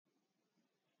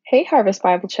Hey, Harvest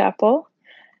Bible Chapel.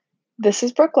 This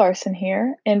is Brooke Larson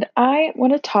here, and I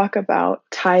want to talk about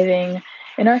tithing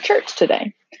in our church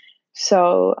today.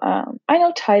 I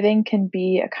know tithing can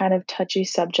be a kind of touchy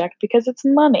subject because it's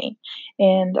money,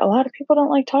 and a lot of people don't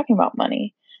like talking about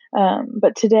money.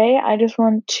 But today, I just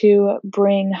want to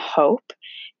bring hope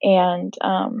and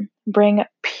bring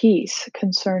peace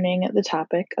concerning the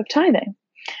topic of tithing.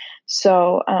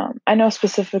 I know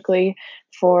specifically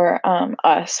for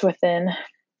us within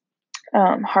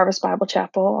Harvest Bible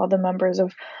Chapel, all the members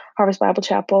of Harvest Bible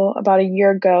Chapel, about a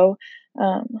year ago,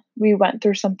 we went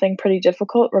through something pretty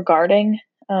difficult regarding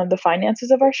the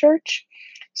finances of our church.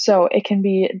 So it can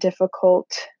be difficult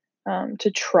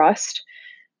to trust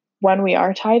when we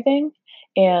are tithing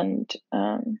and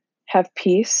have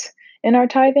peace in our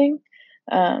tithing.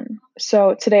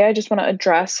 So today I just want to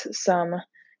address some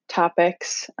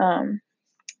topics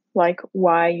like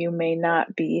why you may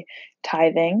not be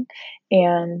tithing,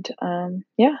 and and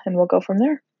we'll go from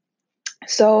there.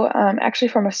 Actually,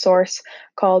 from a source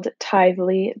called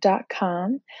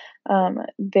tithely.com,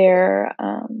 there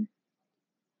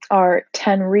are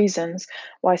 10 reasons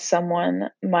why someone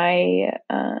might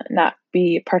not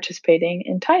be participating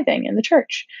in tithing in the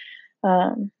church.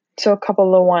 A couple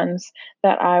of the ones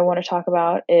that I want to talk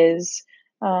about is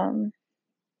um,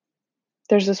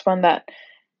 there's this one that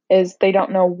is they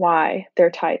don't know why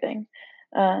they're tithing.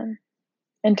 Um,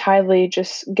 and Tithely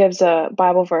just gives a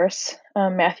Bible verse,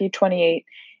 Matthew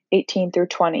 28:18 through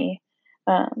 20,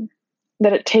 um,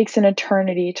 that it takes an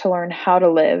eternity to learn how to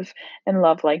live and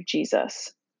love like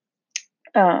Jesus.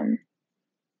 Um,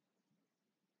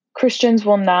 Christians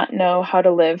will not know how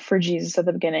to live for Jesus at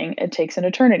the beginning. It takes an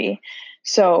eternity.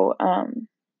 So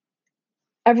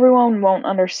everyone won't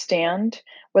understand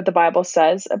what the Bible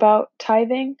says about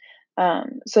tithing.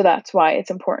 So that's why it's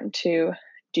important to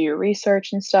do your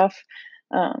research and stuff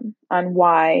on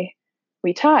why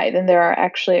we tithe. And there are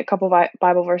actually a couple of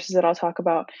Bible verses that I'll talk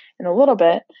about in a little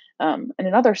bit in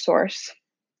another source.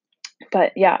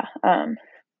 But yeah,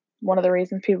 one of the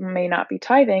reasons people may not be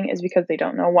tithing is because they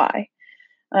don't know why.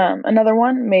 Another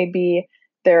one may be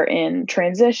they're in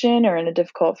transition or in a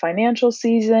difficult financial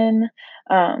season.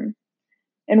 And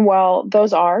while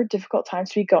those are difficult times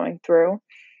to be going through,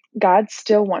 God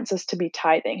still wants us to be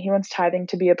tithing. He wants tithing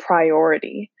to be a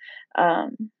priority.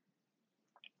 Um,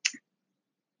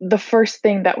 the first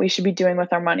thing that we should be doing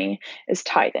with our money is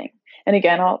tithing. And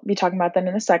again, I'll be talking about that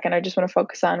in a second. I just want to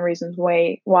focus on reasons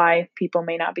why people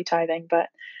may not be tithing. But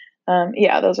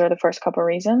those are the first couple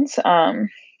reasons.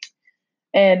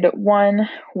 And one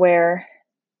where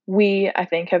I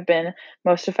think, have been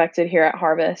most affected here at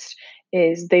Harvest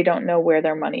is they don't know where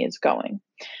their money is going.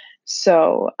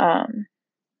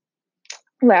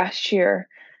 Last year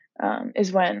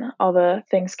is when all the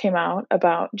things came out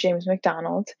about James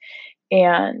McDonald.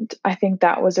 And I think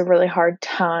that was a really hard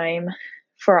time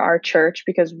for our church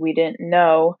because we didn't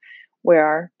know where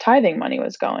our tithing money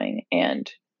was going. And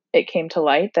it came to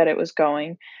light that it was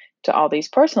going to all these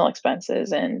personal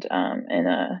expenses. And in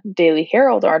a Daily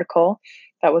Herald article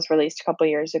that was released a couple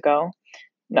years ago,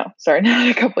 no, sorry, not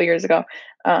a couple years ago,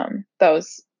 that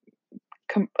was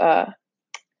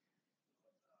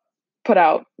put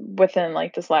out within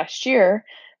like this last year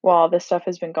while this stuff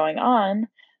has been going on,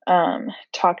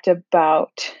 talked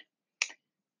about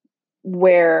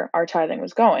where our tithing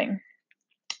was going,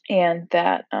 and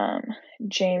that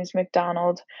James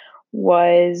McDonald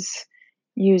was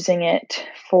using it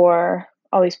for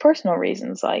all these personal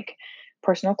reasons, like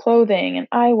personal clothing and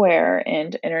eyewear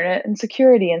and internet and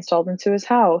security installed into his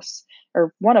house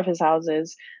or one of his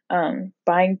houses,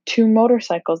 buying 2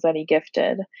 motorcycles that he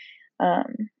gifted.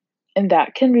 Um, and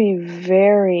that can be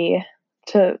very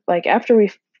to like after we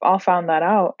all found that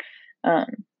out, um,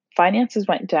 finances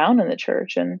went down in the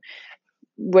church, and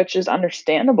which is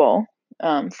understandable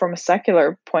from a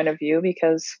secular point of view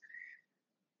because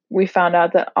we found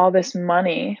out that all this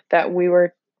money that we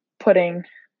were putting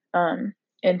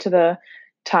into the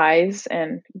tithes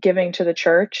and giving to the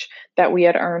church that we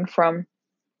had earned from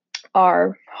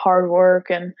our hard work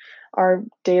and our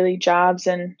daily jobs,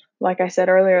 and like I said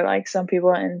earlier, like some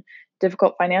people in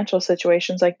difficult financial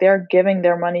situations, like they're giving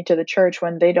their money to the church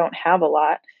when they don't have a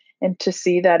lot, and to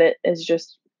see that it is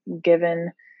just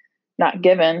given, not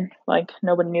given, like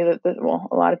nobody knew well,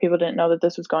 a lot of people didn't know that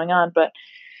this was going on, but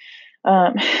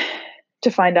um,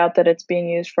 to find out that it's being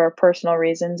used for personal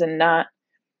reasons and not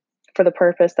for the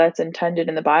purpose that's intended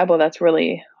in the Bible, that's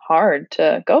really hard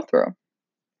to go through.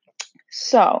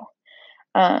 So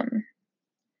um,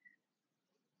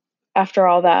 after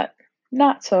all that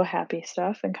not so happy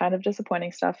stuff and kind of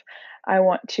disappointing stuff, I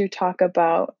want to talk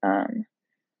about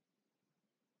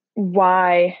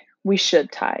why we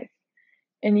should tithe.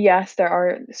 And yes, there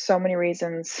are so many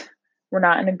reasons we're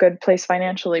not in a good place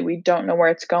financially. We don't know where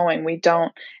it's going. We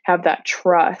don't have that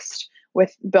trust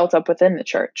with built up within the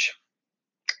church.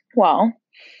 Well,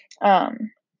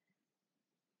 um,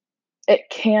 it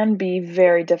can be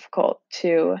very difficult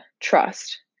to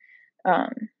trust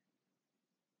um,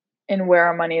 in where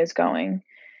our money is going,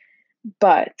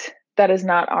 but that is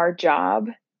not our job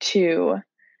to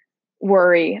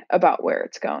worry about where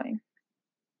it's going.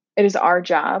 It is our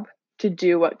job to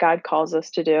do what God calls us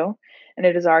to do, and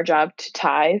it is our job to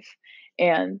tithe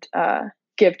and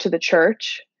give to the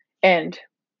church. And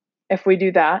if we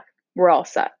do that, we're all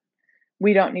set.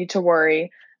 We don't need to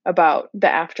worry about the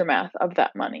aftermath of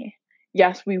that money.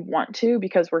 Yes, we want to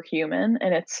because we're human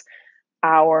and it's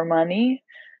our money,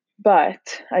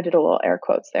 but I did a little air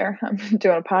quotes there. I'm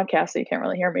doing a podcast, so you can't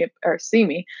really hear me or see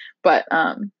me, but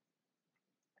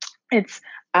it's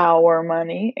our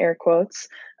money, air quotes.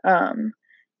 Um,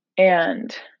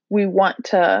 and we want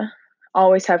to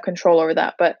always have control over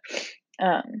that, but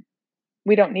um,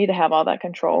 we don't need to have all that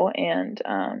control. And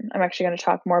I'm actually going to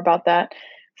talk more about that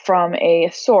from a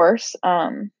source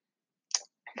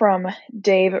from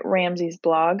Dave Ramsey's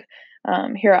blog.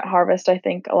 Here at Harvest, I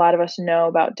think a lot of us know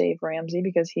about Dave Ramsey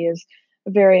because he is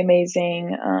a very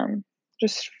amazing,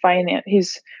 just finance.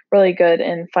 He's really good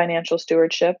in financial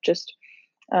stewardship, just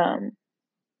um,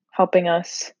 helping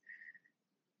us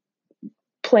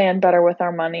plan better with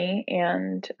our money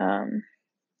and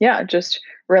yeah, just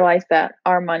realize that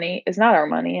our money is not our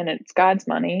money and it's God's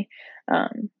money.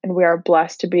 And we are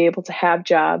blessed to be able to have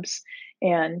jobs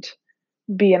and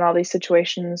be in all these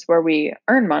situations where we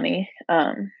earn money.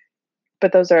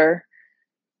 But those are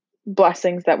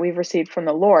blessings that we've received from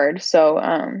the Lord. So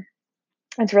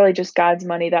it's really just God's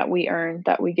money that we earn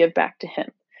that we give back to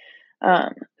Him.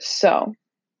 So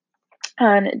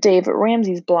on Dave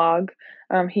Ramsey's blog,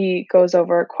 he goes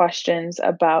over questions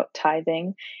about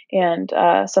tithing and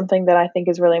something that I think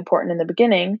is really important in the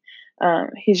beginning.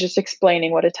 He's just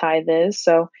explaining what a tithe is.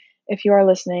 So if you are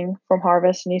listening from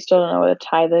Harvest and you still don't know what a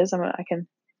tithe is, I can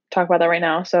talk about that right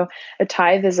now. So a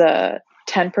tithe is a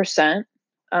 10%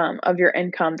 of your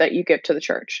income that you give to the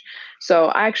church. So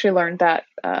I actually learned that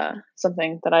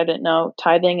something that I didn't know.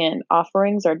 Tithing and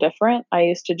offerings are different. I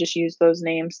used to just use those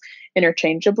names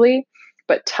interchangeably,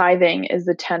 but tithing is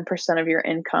the 10% of your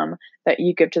income that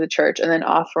you give to the church, and then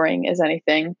offering is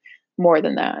anything more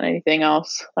than that, and anything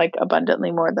else like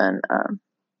abundantly more than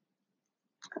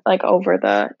like over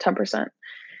the 10%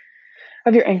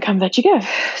 of your income that you give.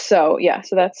 So yeah,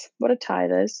 so that's what a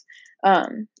tithe is.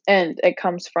 And it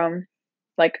comes from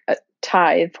like a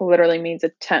tithe literally means a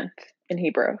tenth in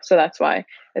Hebrew. So that's why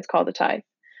it's called a tithe.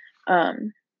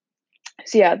 Um,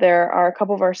 so yeah, there are a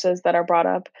couple verses that are brought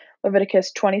up.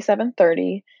 Leviticus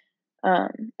 27:30.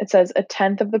 It says, "A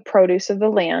tenth of the produce of the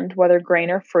land, whether grain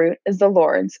or fruit, is the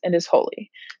Lord's and is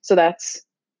holy." So that's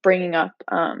bringing up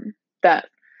that.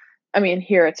 I mean,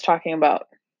 here it's talking about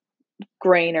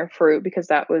grain or fruit because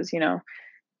that was,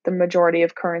 the majority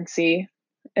of currency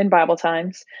in Bible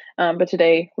times. But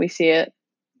today we see it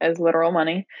as literal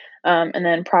money. And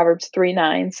then Proverbs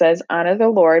 3:9 says, "Honor the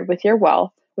Lord with your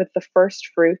wealth, with the first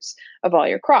fruits of all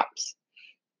your crops."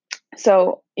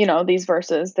 So, these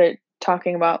verses, they're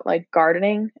talking about like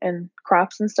gardening and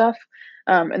crops and stuff.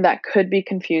 And that could be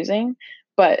confusing,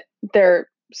 but they're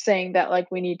saying that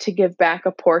like we need to give back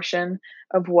a portion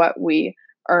of what we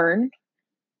earn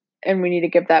and we need to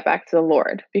give that back to the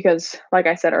Lord because, like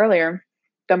I said earlier,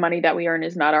 the money that we earn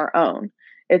is not our own.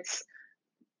 It's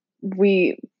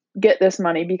we get this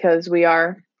money because we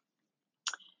are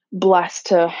blessed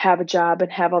to have a job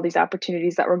and have all these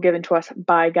opportunities that were given to us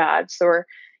by God. So we're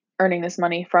earning this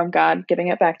money from God, giving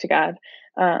it back to God.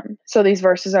 So these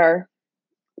verses are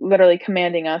literally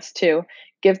commanding us to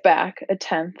give back a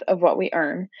tenth of what we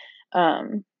earn.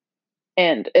 And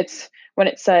it's when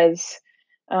it says,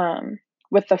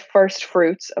 with the first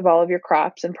fruits of all of your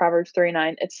crops in Proverbs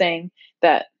 3:9, it's saying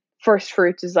that first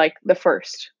fruits is like the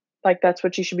first. Like that's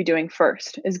what you should be doing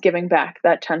first is giving back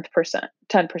that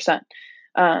 10%.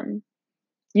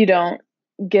 You don't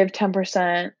give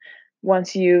 10%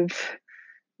 once you've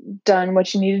done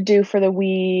what you need to do for the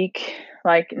week.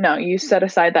 Like, no, you set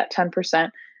aside that 10%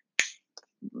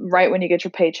 right when you get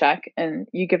your paycheck and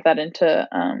you give that into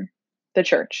the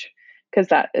church because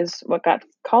that is what God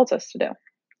calls us to do.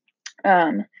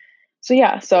 So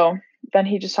yeah, so then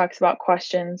he just talks about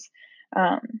questions.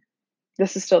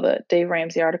 This is still the Dave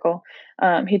Ramsey article.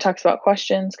 He talks about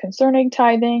questions concerning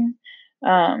tithing.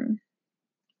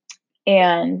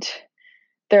 And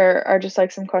there are just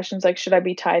like some questions like, should I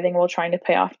be tithing while trying to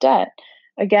pay off debt?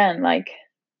 Again, like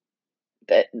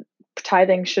that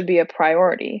tithing should be a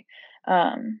priority.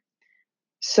 Um,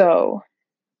 so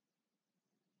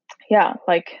yeah,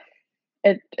 like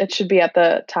it should be at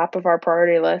the top of our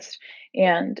priority list.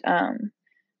 And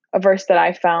a verse that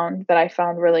I found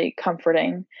really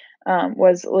comforting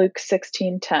was Luke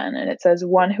 16:10, and it says,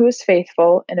 "One who is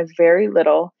faithful in a very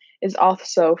little is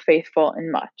also faithful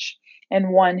in much,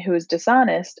 and one who is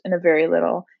dishonest in a very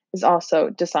little is also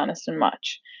dishonest in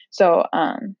much." So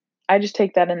I just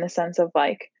take that in the sense of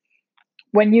like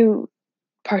when you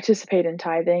participate in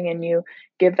tithing and you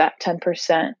give that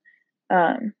 10%,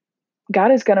 um,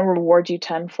 God is going to reward you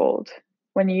tenfold.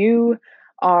 When you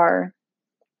are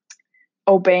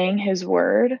obeying his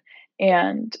word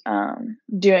and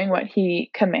doing what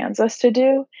he commands us to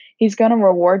do, he's going to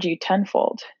reward you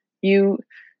tenfold. You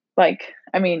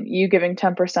I mean, you giving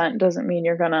 10% doesn't mean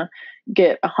you're going to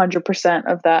get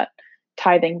 100% of that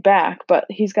tithing back, but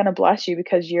he's going to bless you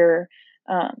because you're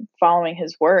following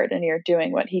his word and you're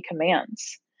doing what he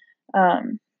commands.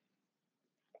 Um,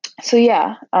 so,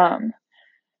 yeah,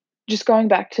 just going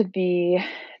back to the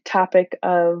topic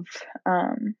of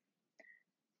um,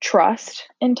 trust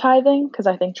in tithing, because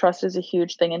I think trust is a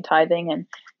huge thing in tithing, and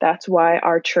that's why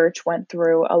our church went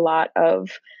through a lot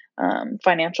of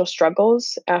financial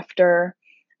struggles after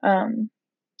um,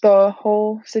 the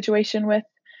whole situation with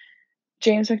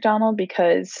James McDonald,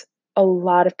 because a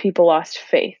lot of people lost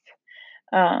faith.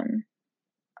 Um,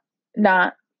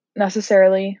 Not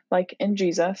necessarily like in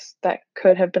Jesus, that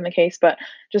could have been the case, but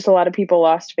just a lot of people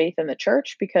lost faith in the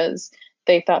church because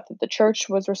they thought that the church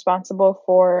was responsible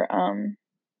for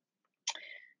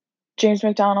James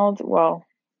McDonald. Well,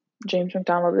 James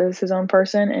McDonald is his own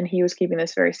person, and he was keeping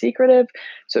this very secretive.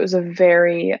 So it was a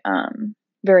very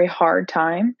hard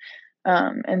time.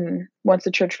 And once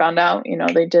the church found out,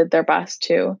 they did their best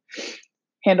to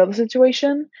handle the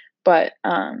situation. But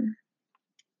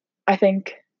I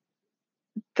think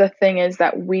the thing is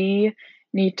that we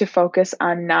need to focus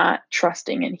on not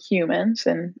trusting in humans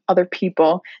and other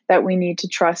people, that we need to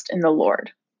trust in the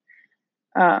Lord.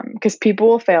 Because people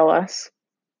will fail us.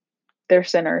 They're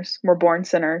sinners. We're born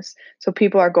sinners. So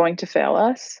people are going to fail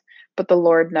us, but the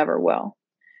Lord never will.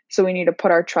 So we need to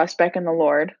put our trust back in the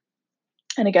Lord.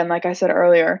 And again, like I said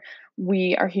earlier,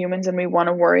 we are humans and we want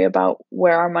to worry about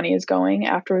where our money is going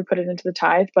after we put it into the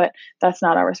tithe, but that's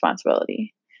not our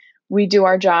responsibility. We do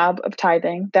our job of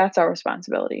tithing. That's our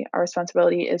responsibility. Our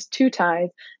responsibility is to tithe,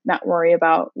 not worry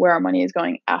about where our money is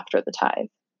going after the tithe.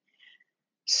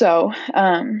 So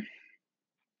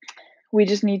we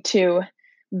just need to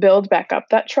build back up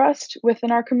that trust within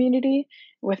our community,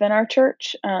 within our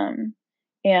church.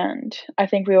 And I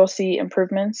think we will see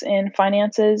improvements in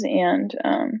finances, and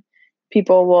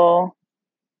people will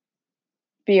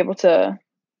be able to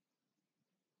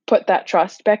put that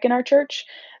trust back in our church.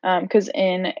 Because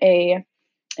in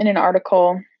an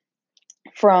article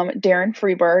from Darren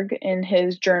Freeberg in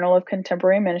his Journal of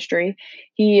Contemporary Ministry,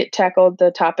 he tackled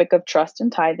the topic of trust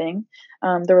and tithing,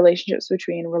 the relationships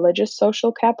between religious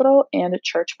social capital and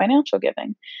church financial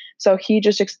giving. So he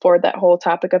just explored that whole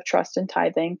topic of trust and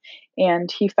tithing,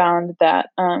 and he found that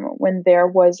when there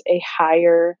was a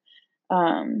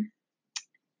um,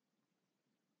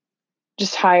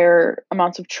 higher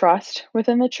amounts of trust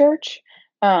within the church,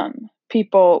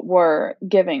 people were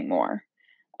giving more.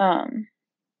 Um,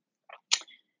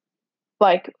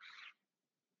 like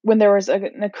when there was an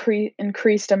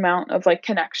increased amount of like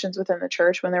connections within the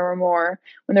church, when there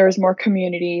was more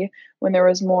community, when there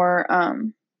was more,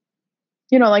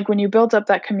 like when you build up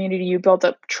that community, you build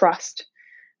up trust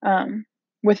um,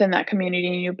 within that community,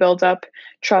 and you build up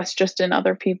trust just in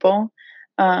other people,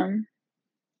 um,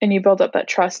 and you build up that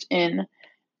trust in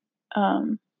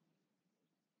um,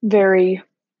 very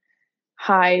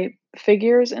high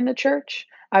figures in the church.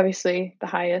 Obviously, the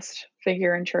highest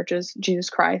figure in church is Jesus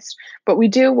Christ, but we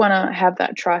do want to have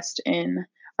that trust in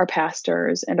our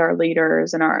pastors and our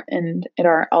leaders and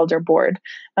our elder board.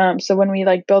 So when we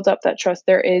like build up that trust,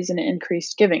 there is an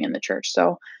increased giving in the church.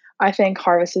 So I think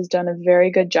Harvest has done a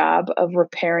very good job of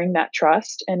repairing that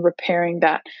trust and repairing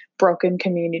that broken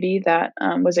community that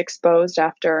was exposed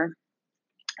after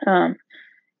um,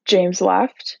 James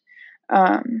left.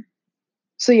 Um,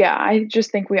 so yeah, I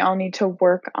just think we all need to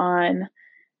work on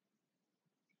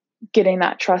getting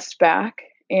that trust back,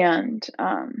 and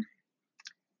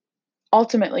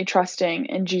ultimately trusting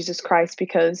in Jesus Christ,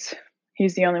 because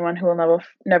he's the only one who will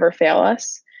never fail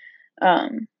us.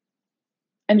 Um,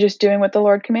 and just doing what the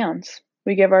Lord commands.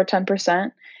 We give our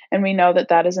 10%, and we know that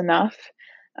that is enough,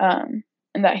 and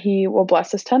that he will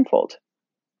bless us tenfold.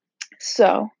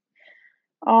 So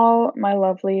all my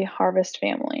lovely Harvest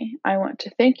family. I want to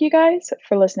thank you guys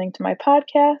for listening to my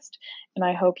podcast, and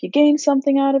I hope you gained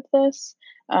something out of this.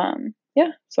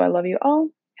 Yeah, so I love you all.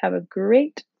 Have a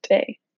great day.